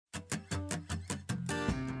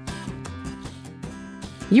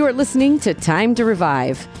You are listening to Time to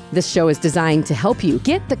Revive. This show is designed to help you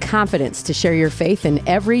get the confidence to share your faith in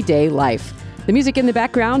everyday life. The music in the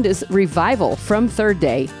background is Revival from Third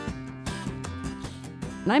Day.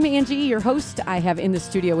 And I'm Angie, your host. I have in the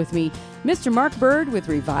studio with me Mr. Mark Bird with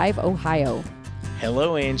Revive Ohio.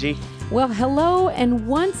 Hello, Angie. Well, hello, and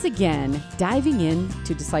once again, diving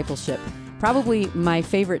into discipleship. Probably my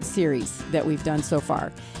favorite series that we've done so far.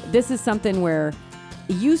 This is something where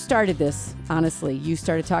you started this, honestly. You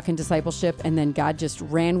started talking discipleship, and then God just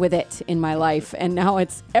ran with it in my life, and now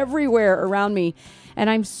it's everywhere around me, and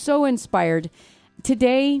I'm so inspired.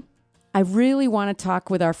 Today, I really want to talk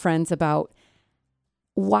with our friends about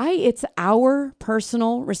why it's our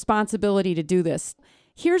personal responsibility to do this.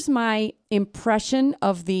 Here's my impression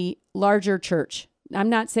of the larger church. I'm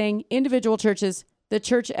not saying individual churches, the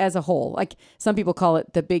church as a whole. Like some people call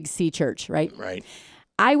it the Big C church, right? Right.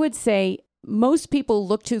 I would say most people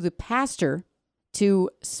look to the pastor to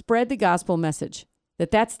spread the gospel message,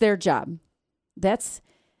 that's their job. It's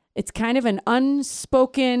kind of an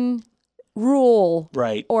unspoken rule,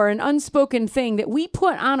 right, or an unspoken thing that we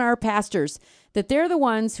put on our pastors, that they're the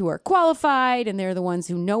ones who are qualified and they're the ones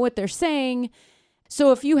who know what they're saying.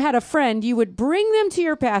 So if you had a friend, you would bring them to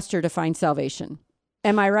your pastor to find salvation.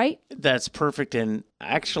 Am I right? That's perfect. And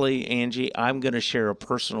actually, Angie, I'm going to share a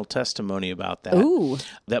personal testimony about that. Ooh.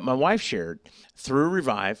 That my wife shared through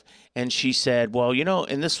Revive. And she said, well,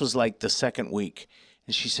 and this was like the second week.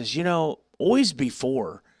 And she says, always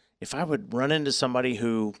before, if I would run into somebody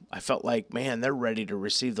who I felt like, man, they're ready to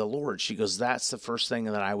receive the Lord, she goes, that's the first thing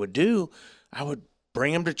that I would do. I would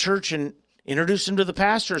bring them to church and introduce them to the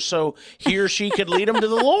pastor so he or she could lead them to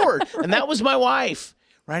the Lord. Right. And that was my wife.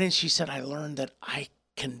 Right. And she said, I learned that I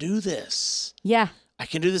can do this. Yeah. I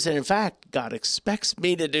can do this. And in fact, God expects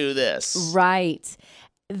me to do this. Right.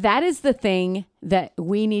 That is the thing that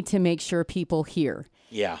we need to make sure people hear.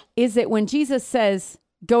 Yeah. Is that when Jesus says,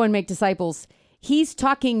 go and make disciples, he's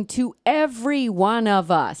talking to every one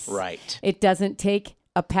of us. Right. It doesn't take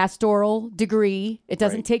a pastoral degree. It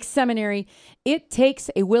doesn't take seminary. It takes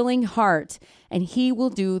a willing heart, and he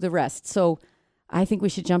will do the rest. So I think we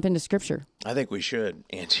should jump into Scripture. I think we should,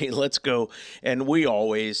 Angie. Let's go. And we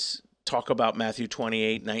always talk about Matthew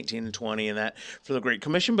 28, 19 and 20 and that for the Great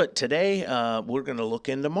Commission. But today we're going to look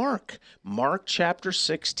into Mark chapter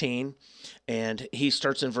 16. And he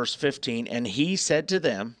starts in verse 15. And he said to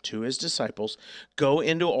them, to his disciples, go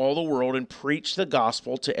into all the world and preach the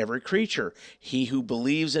gospel to every creature. He who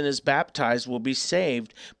believes and is baptized will be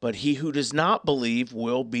saved, but he who does not believe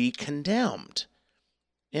will be condemned.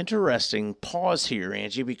 Interesting pause here,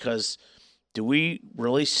 Angie, because do we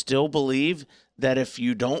really still believe that if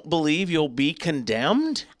you don't believe, you'll be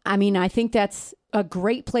condemned? I mean, I think that's a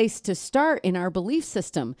great place to start in our belief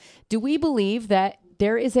system. Do we believe that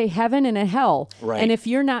there is a heaven and a hell? Right. And if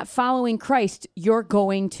you're not following Christ, you're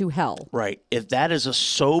going to hell. Right. If that is a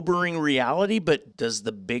sobering reality, but does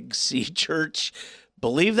the Big C church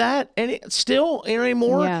believe that still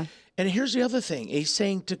anymore? Yeah. And here's the other thing. He's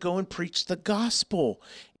saying to go and preach the gospel.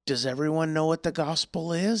 Does everyone know what the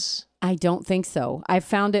gospel is? I don't think so. I've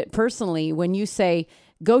found it personally when you say,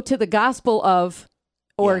 go to the gospel of,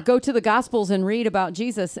 or go to the gospels and read about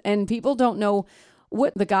Jesus, and people don't know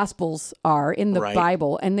what the gospels are in the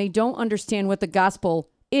Bible, and they don't understand what the gospel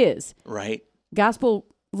is. Right. Gospel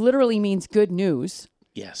literally means good news.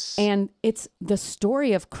 Yes. And it's the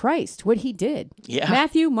story of Christ, what he did. Yeah.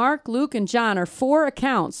 Matthew, Mark, Luke, and John are 4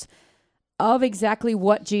 accounts of exactly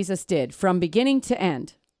what Jesus did from beginning to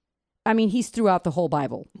end. I mean, he's throughout the whole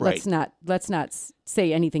Bible. Right. Let's not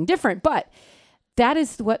say anything different, but that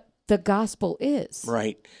is what the gospel is.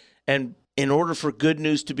 Right. And in order for good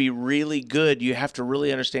news to be really good, you have to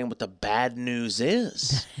really understand what the bad news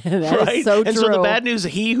is. That is so true. And so the bad news,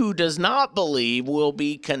 he who does not believe will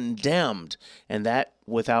be condemned. And that,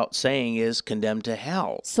 without saying, is condemned to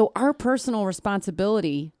hell. So our personal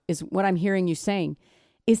responsibility is what I'm hearing you saying,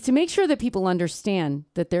 is to make sure that people understand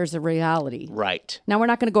that there's a reality. Right. Now, we're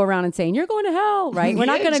not going to go around and saying, you're going to hell, right? We're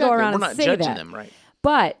not going to go around and say that. We're not judging them, right?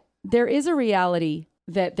 But there is a reality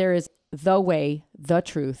that there is the way, the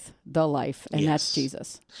truth, the life, and that's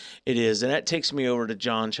Jesus. It is. And that takes me over to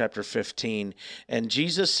John chapter 15. And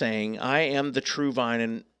Jesus saying, I am the true vine,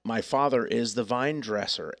 and my Father is the vine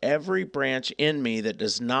dresser. Every branch in me that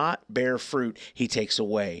does not bear fruit, he takes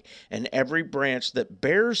away. And every branch that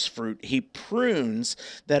bears fruit, he prunes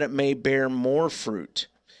that it may bear more fruit.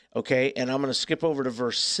 Okay, and I'm going to skip over to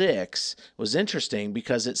verse 6. It was interesting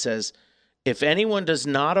because it says, if anyone does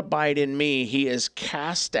not abide in me, he is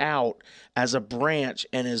cast out as a branch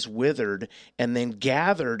and is withered, and then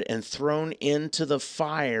gathered and thrown into the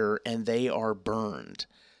fire, and they are burned.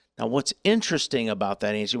 Now, what's interesting about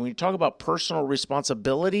that, Angie, when you talk about personal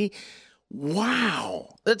responsibility,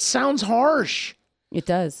 wow, that sounds harsh. It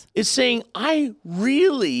does. It's saying, I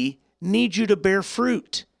really need you to bear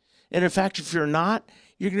fruit. And in fact, if you're not,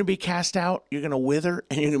 you're going to be cast out, you're going to wither,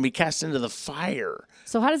 and you're going to be cast into the fire.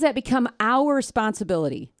 So how does that become our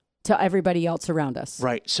responsibility to everybody else around us?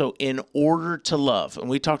 Right. So in order to love, and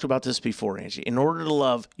we talked about this before, Angie, in order to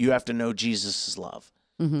love, you have to know Jesus' love.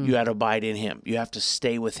 Mm-hmm. You have to abide in him. You have to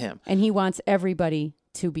stay with him. And he wants everybody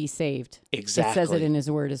to be saved. Exactly. It says it in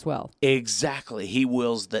his word as well. Exactly. He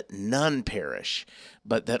wills that none perish,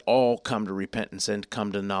 but that all come to repentance and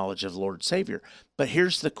come to knowledge of Lord and Savior. But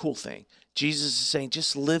here's the cool thing. Jesus is saying,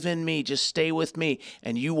 just live in me, just stay with me,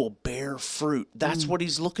 and you will bear fruit. That's what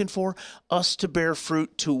he's looking for, us to bear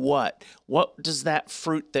fruit to what? What does that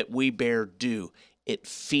fruit that we bear do? It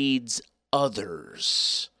feeds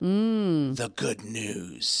others the good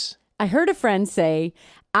news. I heard a friend say,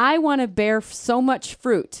 I want to bear so much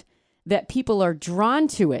fruit that people are drawn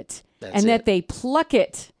to it that they pluck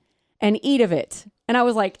it and eat of it. And I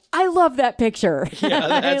was like, I love that picture. Yeah,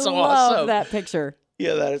 that's I awesome. love that picture.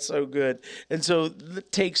 Yeah, that is so good. And so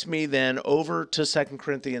that takes me then over to 2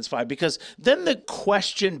 Corinthians 5, because then the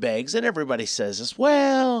question begs, and everybody says this,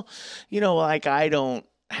 well, I don't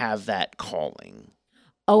have that calling.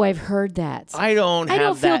 Oh, I've heard that. I don't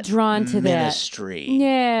feel that drawn to ministry. That.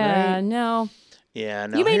 Yeah, right? no. Yeah,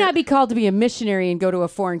 no. You may not be called to be a missionary and go to a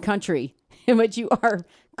foreign country, but you are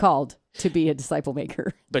called to be a disciple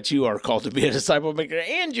maker. But you are called to be a disciple maker,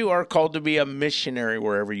 and you are called to be a missionary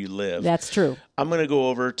wherever you live. That's true. I'm going to go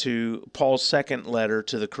over to Paul's second letter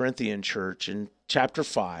to the Corinthian church in chapter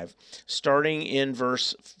 5, starting in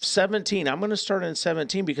verse 17. I'm going to start in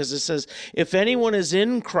 17 because it says, if anyone is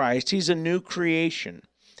in Christ, he's a new creation,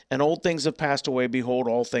 and old things have passed away. Behold,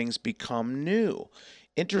 all things become new.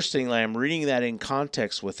 Interestingly, I'm reading that in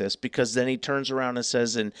context with this because then he turns around and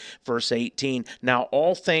says in verse 18, now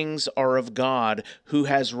all things are of God, who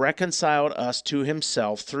has reconciled us to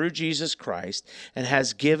himself through Jesus Christ and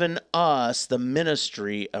has given us the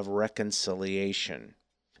ministry of reconciliation.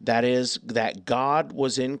 That is, that God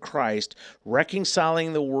was in Christ,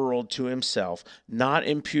 reconciling the world to himself, not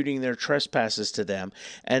imputing their trespasses to them,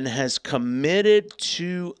 and has committed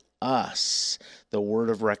to us the word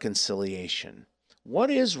of reconciliation.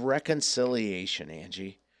 What is reconciliation,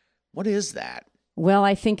 Angie? What is that? Well,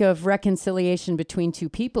 I think of reconciliation between two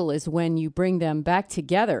people is when you bring them back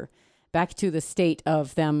together, back to the state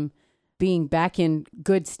of them being back in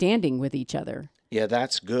good standing with each other. Yeah,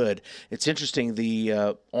 that's good. It's interesting.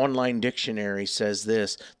 The online dictionary says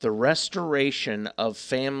this, the restoration of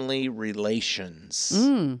family relations.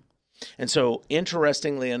 And so,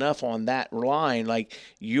 interestingly enough, on that line, like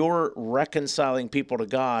you're reconciling people to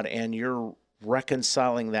God and you're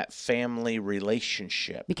reconciling that family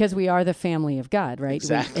relationship. Because we are the family of God, right?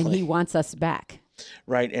 Exactly. And he wants us back.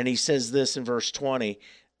 Right. And he says this in verse 20,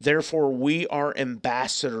 therefore we are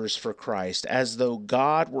ambassadors for Christ, as though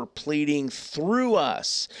God were pleading through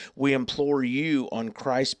us. We implore you on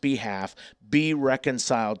Christ's behalf, be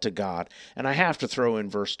reconciled to God. And I have to throw in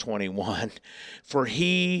verse 21, for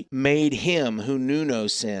he made him who knew no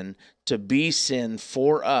sin to be sin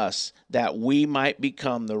for us, that we might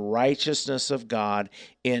become the righteousness of God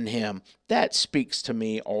in him. That speaks to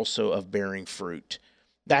me also of bearing fruit.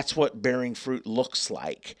 That's what bearing fruit looks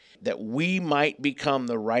like, that we might become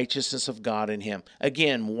the righteousness of God in him.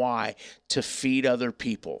 Again, why? To feed other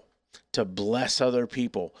people, to bless other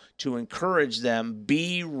people, to encourage them,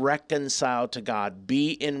 be reconciled to God,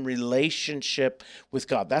 be in relationship with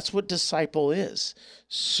God. That's what disciple is.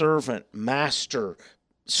 Servant, master,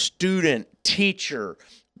 student, teacher,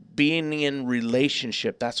 being in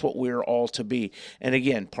relationship. That's what we're all to be. And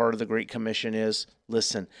again, part of the Great Commission is,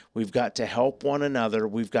 listen, we've got to help one another.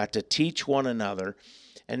 We've got to teach one another.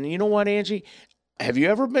 And you know what, Angie? Have you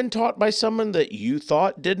ever been taught by someone that you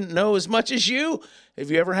thought didn't know as much as you?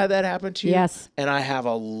 Have you ever had that happen to you? Yes. And I have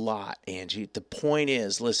a lot, Angie. The point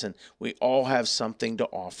is, listen, we all have something to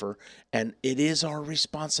offer, and it is our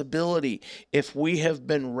responsibility. If we have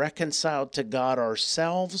been reconciled to God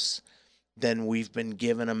ourselves, then we've been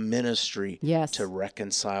given a ministry to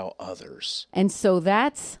reconcile others. And so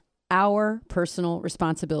that's our personal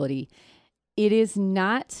responsibility. It is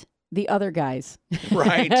not the other guys.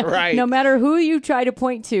 Right. No matter who you try to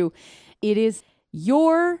point to, it is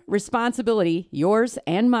your responsibility, yours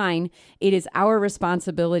and mine. It is our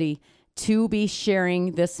responsibility to be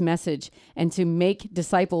sharing this message and to make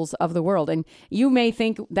disciples of the world. And you may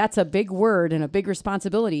think that's a big word and a big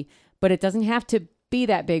responsibility, but it doesn't have to be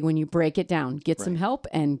that big when you break it down. Get some help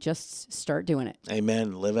and just start doing it.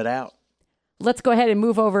 Amen. Live it out. Let's go ahead and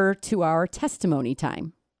move over to our testimony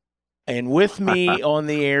time. And with me on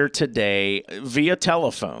the air today via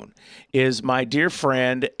telephone is my dear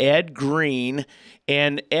friend, Ed Green.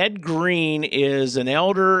 And Ed Green is an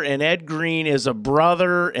elder, and Ed Green is a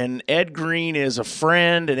brother, and Ed Green is a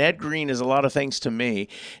friend, and Ed Green is a lot of things to me.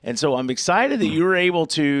 And so I'm excited that you were able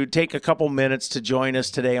to take a couple minutes to join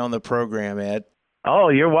us today on the program, Ed. Oh,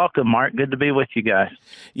 you're welcome, Mark. Good to be with you guys.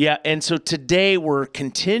 Yeah, and so today we're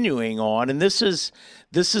continuing on, and this is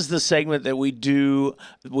the segment that we do,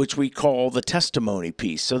 which we call the testimony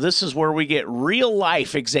piece. So this is where we get real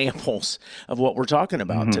life examples of what we're talking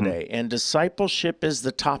about today, and discipleship is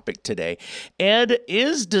the topic today. Ed,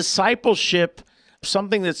 is discipleship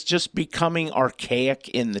something that's just becoming archaic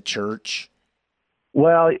in the church?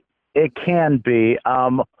 Well, it can be.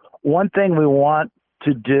 One thing we want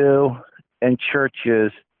to do in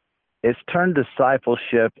churches is turn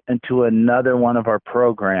discipleship into another one of our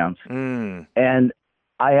programs. And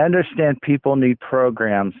I understand people need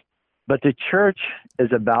programs, but the church is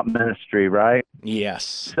about ministry, right?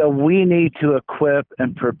 Yes. So we need to equip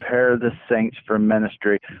and prepare the saints for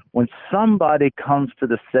ministry. When somebody comes to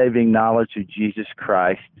the saving knowledge of Jesus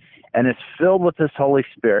Christ and is filled with this Holy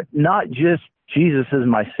Spirit, not just Jesus is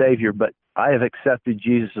my Savior, but I have accepted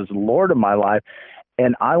Jesus as Lord of my life,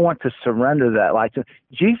 and I want to surrender that life.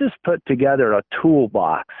 Jesus put together a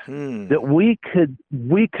toolbox that we could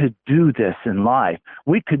do this in life.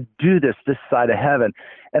 We could do this side of heaven.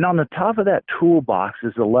 And on the top of that toolbox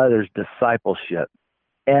is the letters discipleship.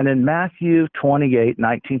 And in Matthew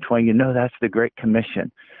 28:19-20, you know that's the Great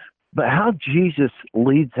Commission. But how Jesus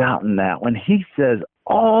leads out in that, when he says,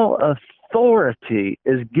 all authority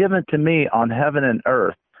is given to me on heaven and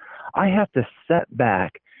earth, I have to set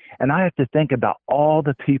back and I have to think about all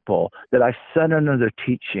the people that I set under their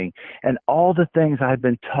teaching and all the things I've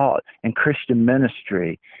been taught in Christian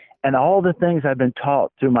ministry and all the things I've been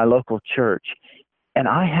taught through my local church. And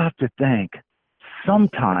I have to think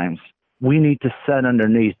sometimes we need to set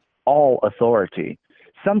underneath all authority.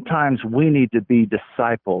 Sometimes we need to be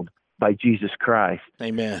discipled by Jesus Christ.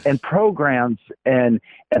 Amen. And programs and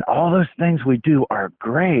all those things we do are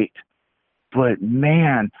great. But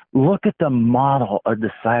man, look at the model of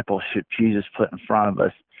discipleship Jesus put in front of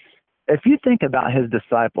us. If you think about his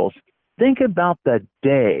disciples, think about the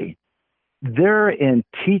day they're in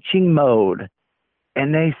teaching mode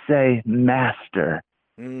and they say, Master,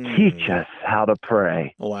 teach us how to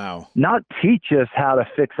pray. Wow. Not teach us how to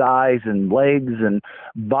fix eyes and legs and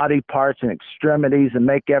body parts and extremities and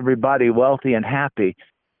make everybody wealthy and happy.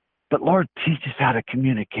 But Lord, teach us how to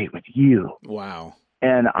communicate with you. Wow.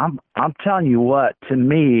 And I'm telling you what, to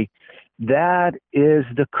me, that is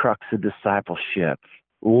the crux of discipleship.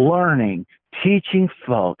 Learning, teaching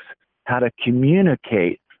folks how to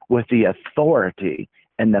communicate with the authority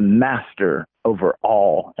and the master over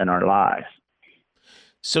all in our lives.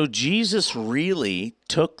 So Jesus really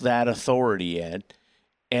took that authority, Ed,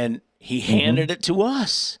 and he handed it to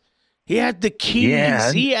us. He had the keys.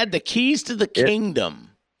 Yeah. He had the keys to the kingdom.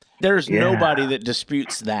 There's nobody that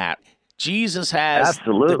disputes that. Jesus has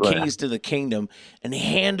the keys to the kingdom, and he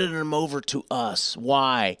handed them over to us.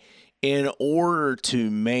 Why? In order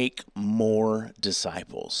to make more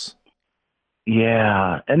disciples.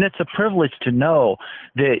 Yeah, and it's a privilege to know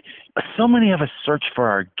that so many of us search for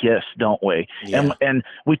our gifts, don't we? Yeah. And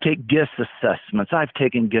we take gift assessments. I've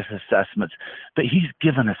taken gift assessments, but he's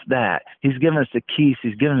given us that. He's given us the keys.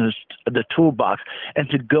 He's given us the toolbox, and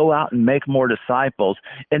to go out and make more disciples.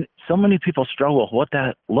 And so many people struggle with what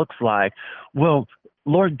that looks like. Well,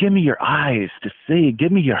 Lord, give me your eyes to see,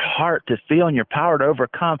 give me your heart to feel and your power to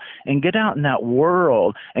overcome, and get out in that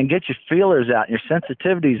world and get your feelers out and your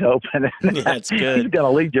sensitivities open. Yeah, that's good. He's going to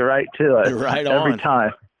lead you right to it every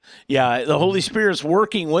time. Yeah, the Holy Spirit's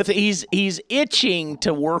working with it. He's itching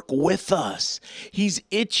to work with us. He's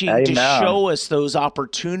itching to show us those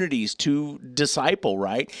opportunities to disciple,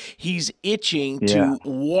 right? He's itching to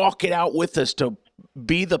walk it out with us, to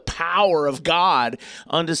be the power of God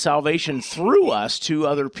unto salvation through us to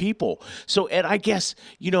other people. So, Ed, I guess,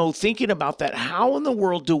 thinking about that, how in the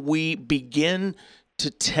world do we begin to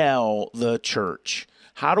tell the church?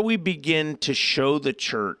 How do we begin to show the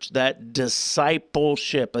church that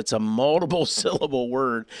discipleship? It's a multiple syllable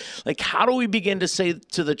word. Like, how do we begin to say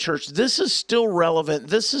to the church, this is still relevant.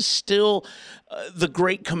 This is still the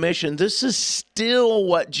Great Commission. This is still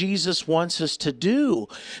what Jesus wants us to do.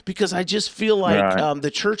 Because I just feel like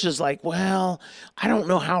the church is like, well, I don't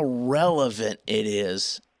know how relevant it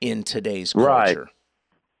is in today's culture.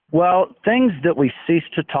 Well, things that we cease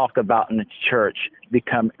to talk about in the church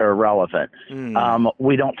become irrelevant.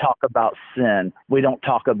 We don't talk about sin. We don't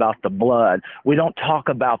talk about the blood. We don't talk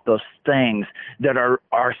about those things that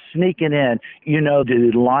are sneaking in. You know,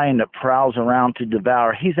 the lion that prowls around to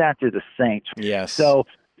devour, he's after the saints. Yes. So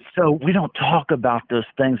we don't talk about those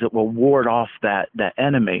things that will ward off that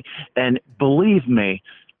enemy. And believe me,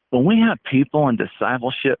 when we have people in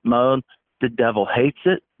discipleship mode, the devil hates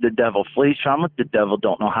it. The devil flees from it. The devil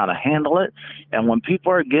don't know how to handle it. And when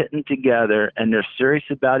people are getting together and they're serious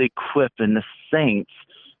about equipping the saints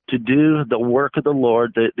to do the work of the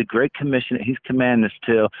Lord, the great commission that he's commanded us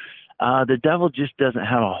to, the devil just doesn't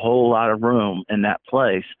have a whole lot of room in that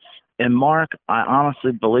place. And Mark, I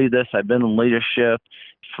honestly believe this. I've been in leadership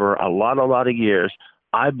for a lot of years.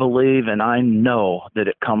 I believe and I know that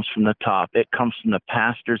it comes from the top. It comes from the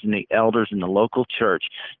pastors and the elders in the local church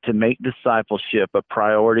to make discipleship a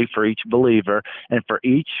priority for each believer and for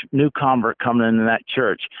each new convert coming into that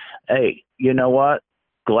church. Hey, you know what?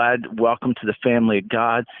 Welcome to the family of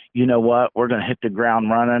God. You know what? We're going to hit the ground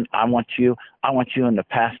running. I want you in the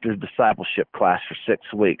pastor's discipleship class for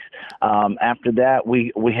 6 weeks. After that,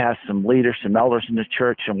 we have some leaders, some elders in the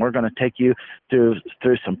church, and we're going to take you through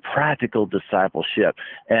some practical discipleship.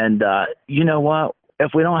 And you know what?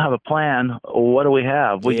 If we don't have a plan, what do we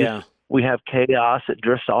have? We have chaos. It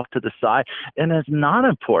drifts off to the side, and it's not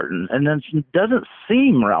important, and it doesn't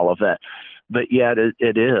seem relevant. But yet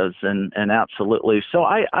it is, and absolutely. So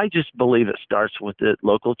I just believe it starts with the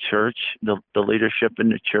local church, the leadership in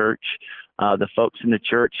the church, the folks in the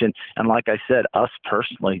church, and like I said, us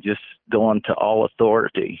personally just going to all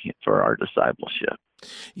authority for our discipleship.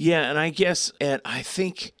 Yeah, and I guess, Ed, I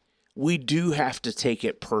think we do have to take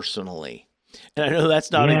it personally. And I know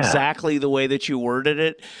that's not exactly the way that you worded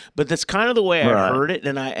it, but that's kind of the way I heard it,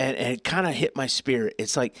 and it kind of hit my spirit.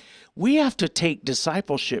 It's like we have to take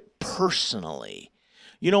discipleship personally.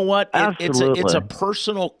 You know what? It's a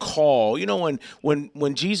personal call. You know,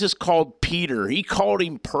 when Jesus called Peter, he called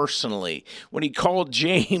him personally. When he called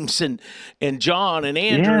James and John and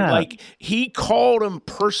Andrew, like he called them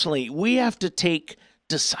personally. We have to take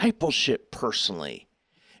discipleship personally.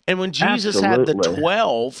 And when Jesus had the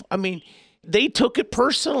 12, I mean, they took it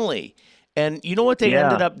personally. And you know what they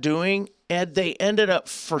ended up doing, Ed? They ended up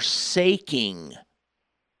forsaking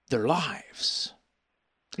their lives.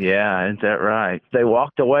 Yeah, isn't that right? They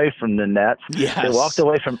walked away from the nets. Yes. They walked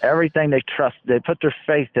away from everything they trusted. They put their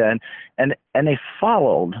faith in, and they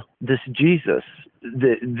followed this Jesus,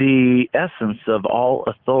 the essence of all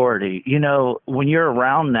authority. You know, when you're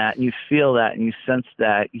around that and you feel that and you sense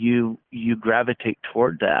that, you gravitate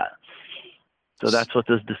toward that. So that's what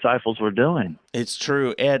those disciples were doing. It's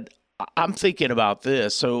true. Ed, I'm thinking about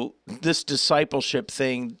this. So this discipleship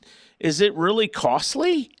thing, is it really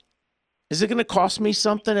costly? Is it going to cost me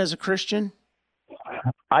something as a Christian?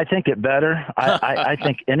 I think it better. I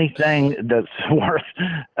think anything that's worth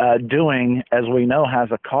doing, as we know, has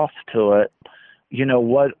a cost to it. You know,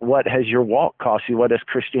 what has your walk cost you? What has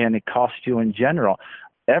Christianity cost you in general?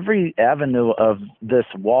 Every avenue of this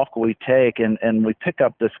walk we take and we pick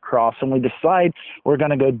up this cross and we decide we're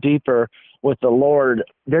going to go deeper with the Lord,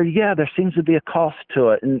 there seems to be a cost to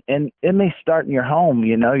it. And it may start in your home.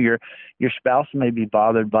 You know, your spouse may be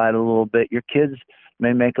bothered by it a little bit. Your kids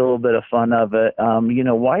may make a little bit of fun of it. You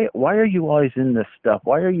know, why are you always in this stuff?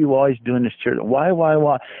 Why are you always doing this church?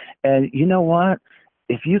 Why? And you know what?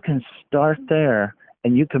 If you can start there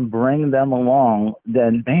and you can bring them along,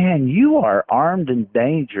 then, man, you are armed and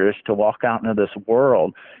dangerous to walk out into this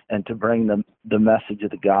world and to bring the message of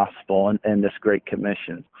the gospel and this great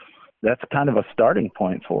commission. That's kind of a starting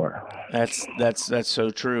point for it. That's so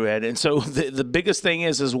true, Ed. And so the biggest thing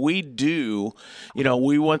is we do, you know,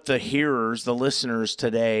 we want the hearers, the listeners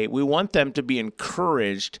today, we want them to be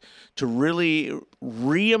encouraged to really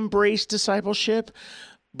re-embrace discipleship.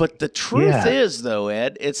 But the truth is, though,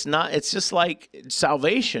 Ed, it's just like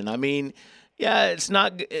salvation. I mean, it's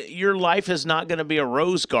not, your life is not going to be a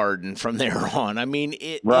rose garden from there on. I mean,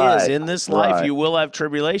 it is in this life, you will have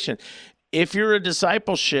tribulation. If you're a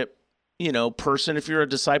discipleship, you know, person, if you're a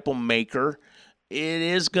disciple maker, it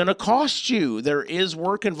is going to cost you. There is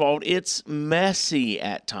work involved. It's messy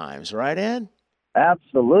at times, right, Ed?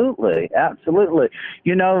 Absolutely.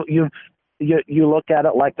 You know, you look at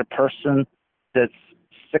it like the person that's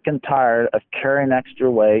sick and tired of carrying extra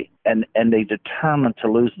weight and they determine to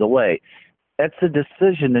lose the weight. It's a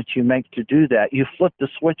decision that you make to do that. You flip the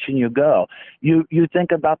switch and you go. You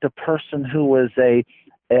think about the person who was a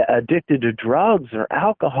addicted to drugs or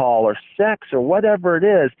alcohol or sex or whatever it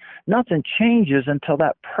is, nothing changes until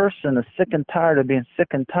that person is sick and tired of being sick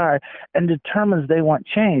and tired and determines they want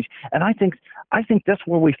change. And I think that's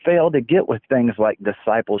where we fail to get with things like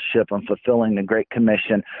discipleship and fulfilling the Great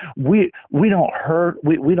Commission. We don't hurt.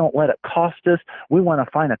 We don't let it cost us. We want to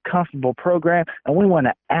find a comfortable program, and we want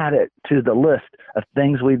to add it to the list of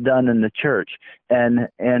things we've done in the church. And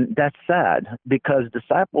that's sad, because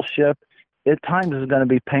discipleship at times is going to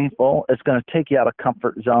be painful. It's going to take you out of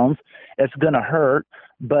comfort zones. It's going to hurt,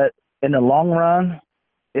 but in the long run,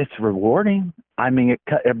 it's rewarding. I mean,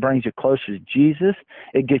 it brings you closer to Jesus.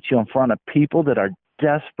 It gets you in front of people that are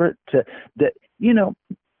desperate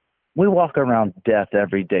we walk around death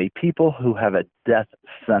every day, people who have a death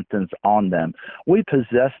sentence on them. We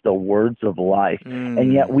possess the words of life,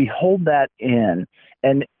 and yet we hold that in.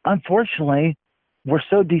 And unfortunately, we're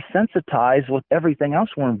so desensitized with everything else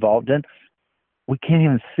we're involved in, we can't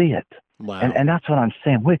even see it. Wow. And that's what I'm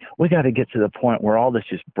saying. We got to get to the point where all this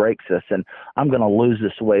just breaks us, and I'm going to lose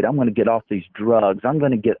this weight. I'm going to get off these drugs. I'm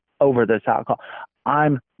going to get over this alcohol.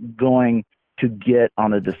 I'm going to get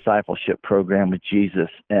on a discipleship program with Jesus,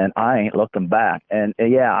 and I ain't looking back. And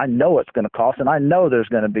yeah, I know it's going to cost, and I know there's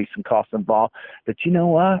going to be some costs involved. But you know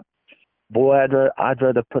what? Boy, I'd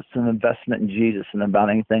rather put some investment in Jesus than about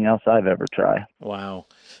anything else I've ever tried. Wow.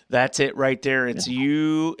 That's it right there. It's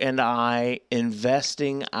you and I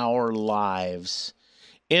investing our lives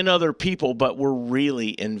in other people, but we're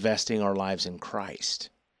really investing our lives in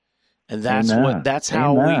Christ. And that's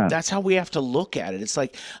how we have to look at it. It's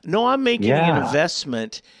like, no, I'm making an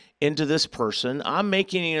investment into this person. I'm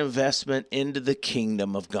making an investment into the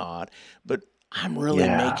kingdom of God, but I'm really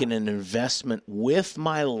making an investment with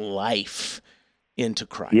my life into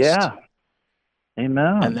Christ. Yeah.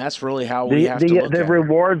 Amen. And that's really how we have to look at it. The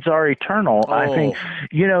rewards are eternal. I think,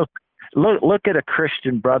 look at a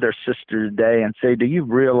Christian brother, sister today and say, do you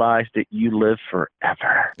realize that you live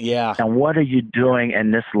forever? Yeah. And what are you doing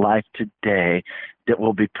in this life today that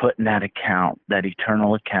will be put in that account, that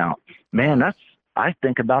eternal account? Man, I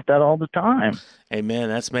think about that all the time. Amen.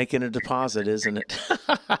 That's making a deposit, isn't it?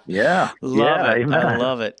 Yeah. Love it. Amen. I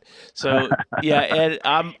love it. So, Ed,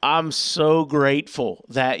 I'm so grateful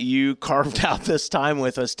that you carved out this time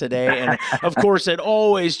with us today. And of course, it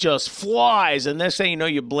always just flies. And next thing you know,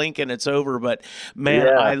 you blink and it's over. But man,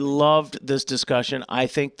 I loved this discussion. I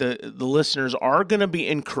think the listeners are going to be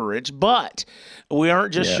encouraged, but we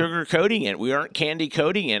aren't just sugarcoating it. We aren't candy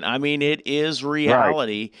coating it. I mean, it is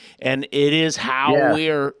reality, and it is how we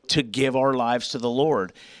are to give our lives to the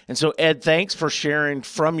Lord. And so, Ed, thanks for sharing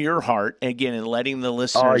from your heart again and letting the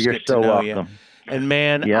listeners get to know you. And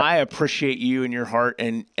man, I appreciate you and your heart,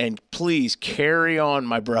 and please carry on,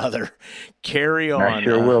 my brother. Carry on. I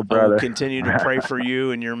sure will, brother. We'll continue to pray for you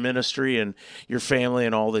and your ministry and your family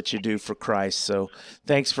and all that you do for Christ. So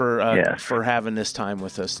thanks for having this time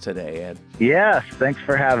with us today, Ed. Yes, thanks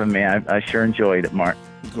for having me. I sure enjoyed it, Mark.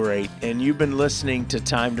 Great. And you've been listening to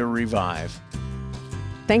Time to Revive.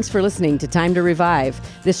 Thanks for listening to Time to Revive.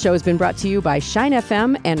 This show has been brought to you by Shine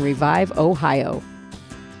FM and Revive Ohio.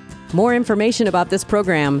 More information about this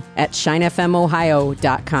program at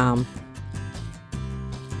shinefmohio.com.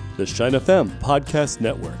 The Shine FM Podcast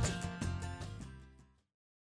Network.